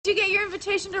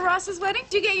invitation to Ross's wedding?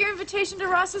 Did you get your invitation to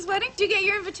Ross's wedding? Did you get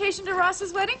your invitation to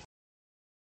Ross's wedding?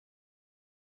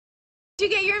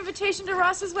 Did you get your invitation to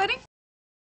Ross's wedding?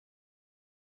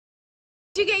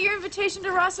 Did you get your invitation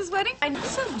to Ross's wedding? I'm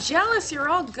so jealous you're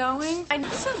all going. I'm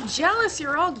so jealous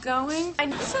you're all going.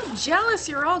 I'm so jealous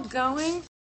you're all going.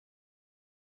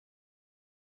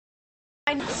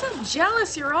 I'm so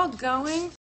jealous you're all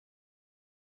going.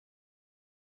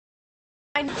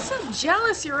 I'm so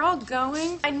jealous you're all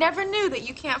going. I never knew that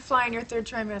you can't fly in your third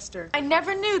trimester. I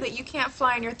never knew that you can't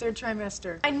fly in your third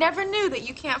trimester. I never knew that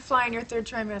you can't fly in your third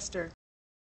trimester.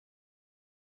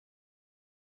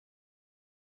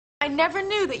 I never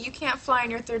knew that you can't fly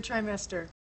in your third trimester.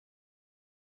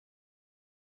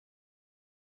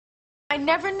 I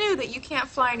never knew that you can't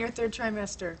fly in your third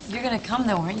trimester. You're gonna come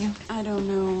though, aren't you? I don't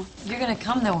know. You're gonna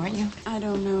come though, aren't you? I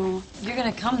don't know. You're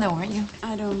gonna come though, aren't you?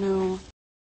 I don't know.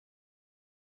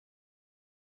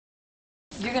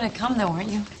 You're gonna come though, aren't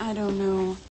you? I don't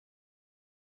know.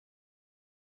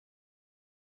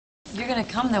 You're gonna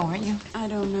come though, aren't you? I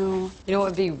don't know. You know what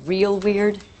would be real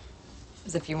weird?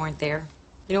 As if you weren't there.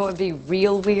 You know what would be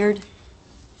real weird?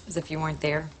 As if you weren't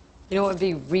there. You know what would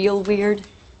be real weird?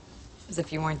 As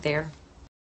if you weren't there.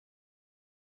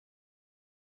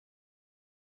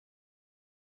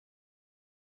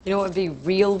 You know what would be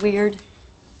real weird?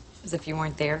 As if you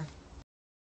weren't there.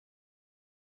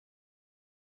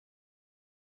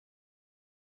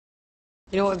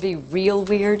 You know what would be real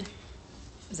weird?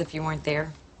 As if you weren't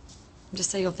there. Just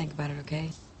say you'll think about it, okay?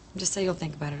 Just say you'll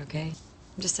think about it, okay?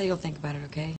 Just say you'll think about it,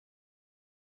 okay?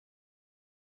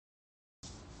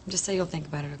 Just say you'll think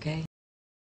about it, okay?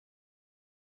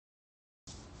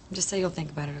 Just say you'll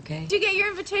think about it, okay? Did you get your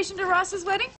invitation to Ross's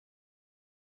wedding?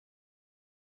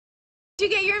 Did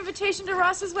you get your invitation to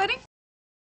Ross's wedding?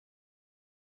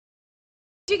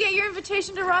 Did you get your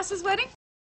invitation to Ross's wedding?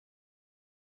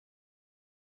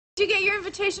 Did you get your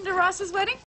invitation to Ross's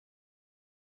wedding?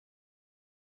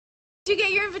 Did you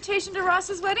get your invitation to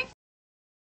Ross's wedding?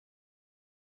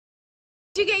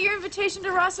 Did you get your invitation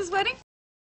to Ross's wedding?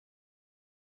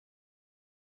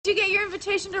 Did you get your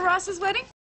invitation to Ross's wedding?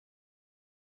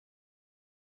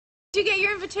 Did you get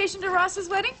your invitation to Ross's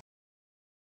wedding?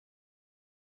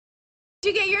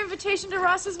 Did you get your invitation to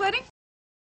Ross's wedding?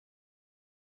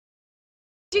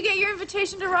 Did you get your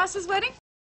invitation to Ross's wedding?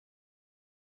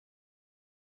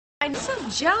 I'm so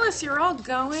jealous you're all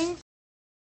going.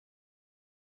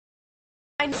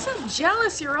 I'm so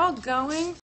jealous you're all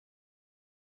going.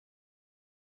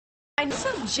 I'm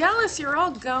so jealous you're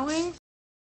all going.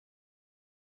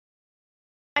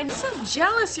 I'm so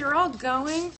jealous you're all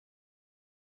going.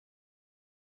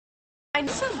 I'm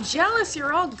so jealous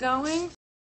you're all going.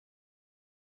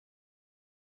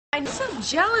 I'm so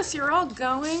jealous you're all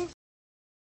going.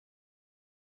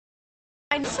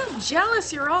 I'm so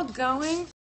jealous you're all going.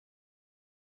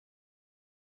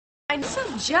 I'm so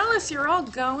jealous you're all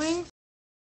going.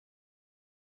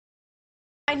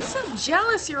 I'm so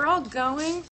jealous you're all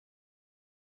going.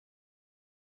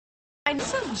 I'm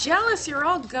so jealous you're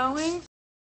all going.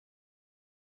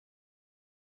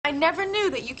 I never knew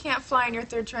that you can't fly in your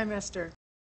third trimester.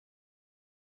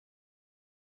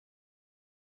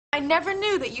 I never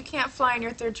knew that you can't fly in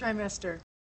your third trimester.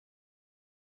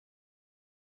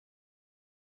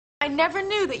 I never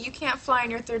knew that you can't fly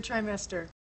in your third trimester.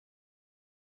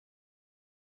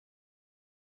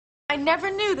 I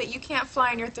never knew that you can't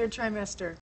fly in your third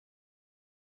trimester.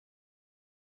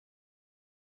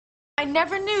 I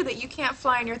never knew that you can't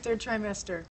fly in your third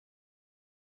trimester.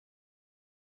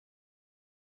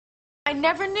 I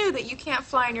never knew that you can't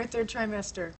fly in your third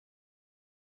trimester.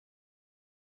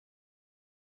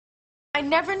 I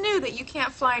never knew that you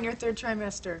can't fly in your third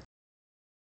trimester.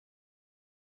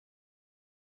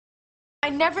 I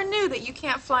never knew that you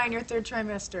can't fly in your third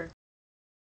trimester.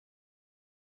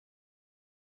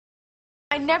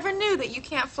 I never knew that you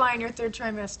can't fly in your third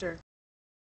trimester.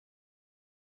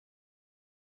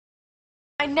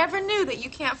 I never knew that you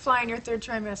can't fly in your third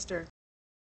trimester.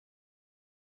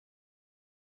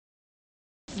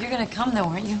 You're gonna come though,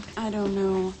 aren't you? I don't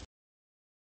know.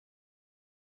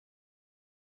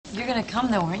 You're gonna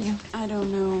come though, aren't you? I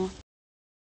don't know.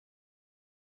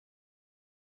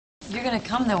 You're gonna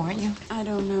come though, aren't you? I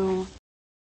don't know.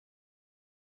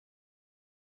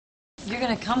 You're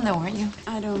gonna come though, aren't you?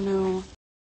 I don't know.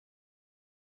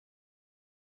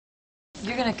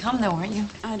 You're gonna come though, aren't you?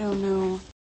 I don't know.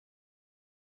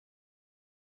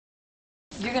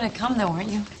 You're gonna come though, aren't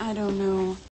you? I don't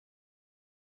know.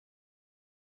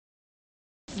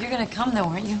 You're gonna come though,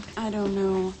 aren't you? I don't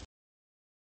know.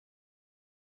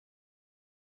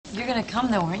 You're gonna come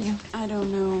though, aren't you? I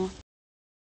don't know.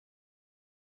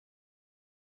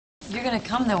 You're gonna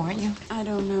come though, aren't you? I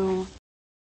don't know.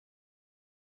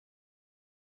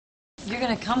 You're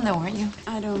gonna come though, aren't you?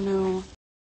 I don't know.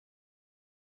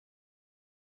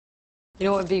 You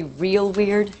know what would be real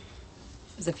weird?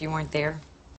 Is if you weren't there.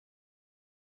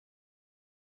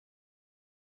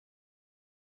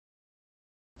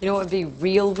 You know what would be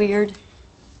real weird?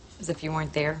 Is if you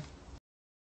weren't there.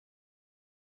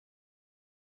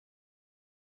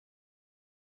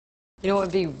 You know what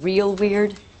would be real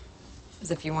weird? Is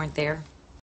if you weren't there.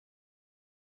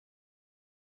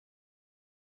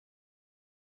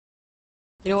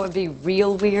 You know what would be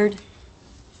real weird?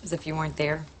 Is if you weren't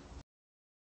there.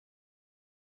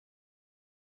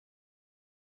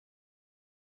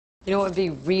 You know what would be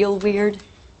real weird?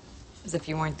 Is if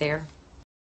you weren't there.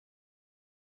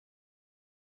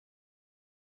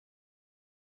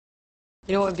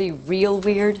 You know what would be real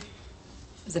weird?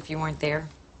 Is if you weren't there.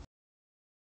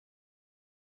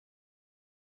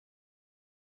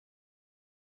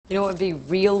 You know what would be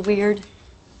real weird?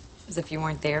 Is if you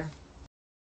weren't there.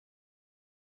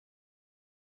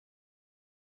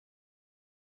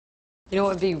 You know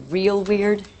what would be real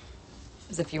weird?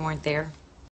 Is if you weren't there.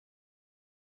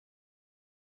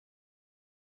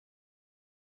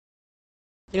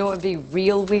 You know what would be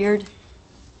real weird?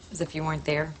 Is if you weren't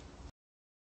there.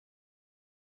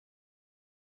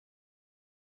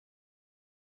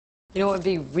 You know what would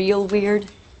be real weird?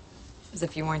 Is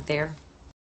if you weren't there.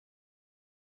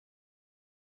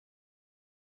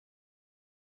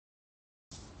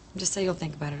 Just say you'll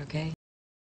think about it, okay?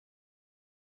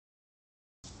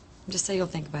 Just say you'll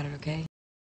think about it, okay?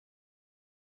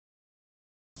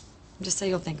 Just say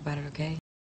you'll think about it, okay?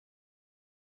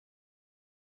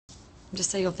 Just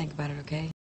say you'll think about it, okay?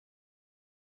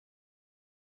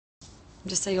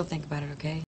 Just say you'll think about it,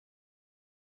 okay?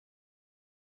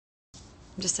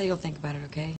 Just say you'll think about it,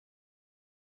 okay?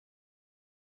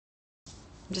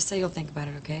 Just say you'll think about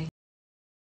it, okay?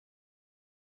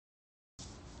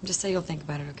 Just say you'll think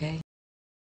about it, okay?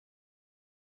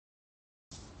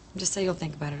 Just say you'll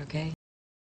think about it, okay?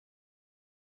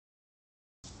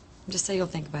 Just say you'll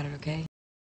think about it, okay?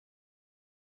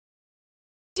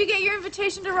 Did you get your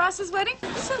invitation to Ross's wedding?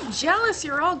 I'm so jealous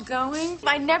you're all going.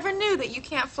 I never knew that you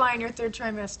can't fly in your third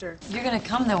trimester. You're gonna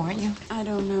come though, aren't you? I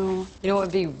don't know. You know what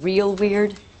would be real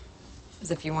weird?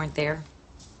 Is if you weren't there.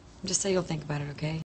 Just say you'll think about it, okay?